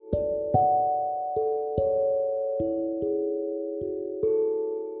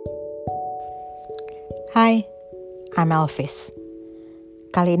Hai, I'm Elvis.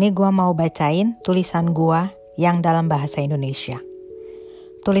 Kali ini gue mau bacain tulisan gue yang dalam bahasa Indonesia.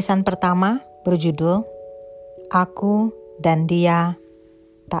 Tulisan pertama berjudul Aku dan Dia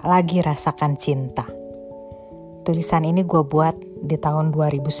Tak Lagi Rasakan Cinta. Tulisan ini gue buat di tahun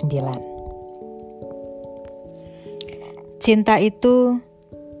 2009. Cinta itu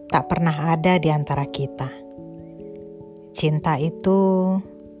tak pernah ada di antara kita. Cinta itu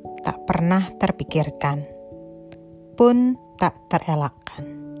tak pernah terpikirkan, pun tak terelakkan.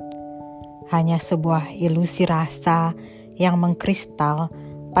 Hanya sebuah ilusi rasa yang mengkristal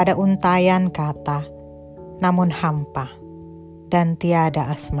pada untayan kata, namun hampa dan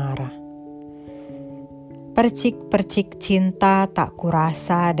tiada asmara. Percik-percik cinta tak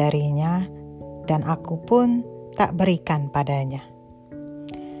kurasa darinya, dan aku pun tak berikan padanya.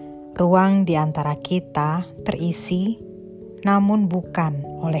 Ruang di antara kita terisi, namun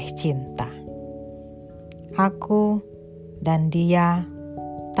bukan oleh cinta. Aku dan dia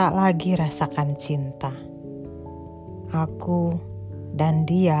tak lagi rasakan cinta. Aku dan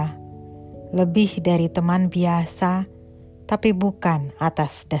dia lebih dari teman biasa, tapi bukan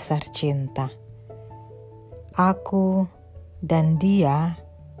atas dasar cinta. Aku dan dia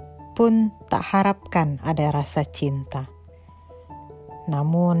pun tak harapkan ada rasa cinta.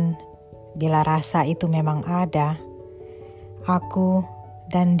 Namun, bila rasa itu memang ada, aku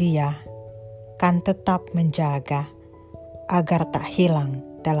dan dia kan tetap menjaga agar tak hilang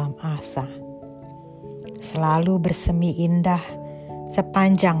dalam asa. Selalu bersemi indah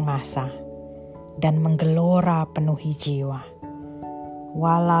sepanjang masa dan menggelora penuhi jiwa.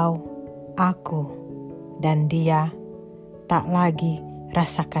 Walau aku dan dia tak lagi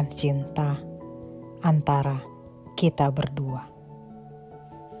rasakan cinta antara kita berdua.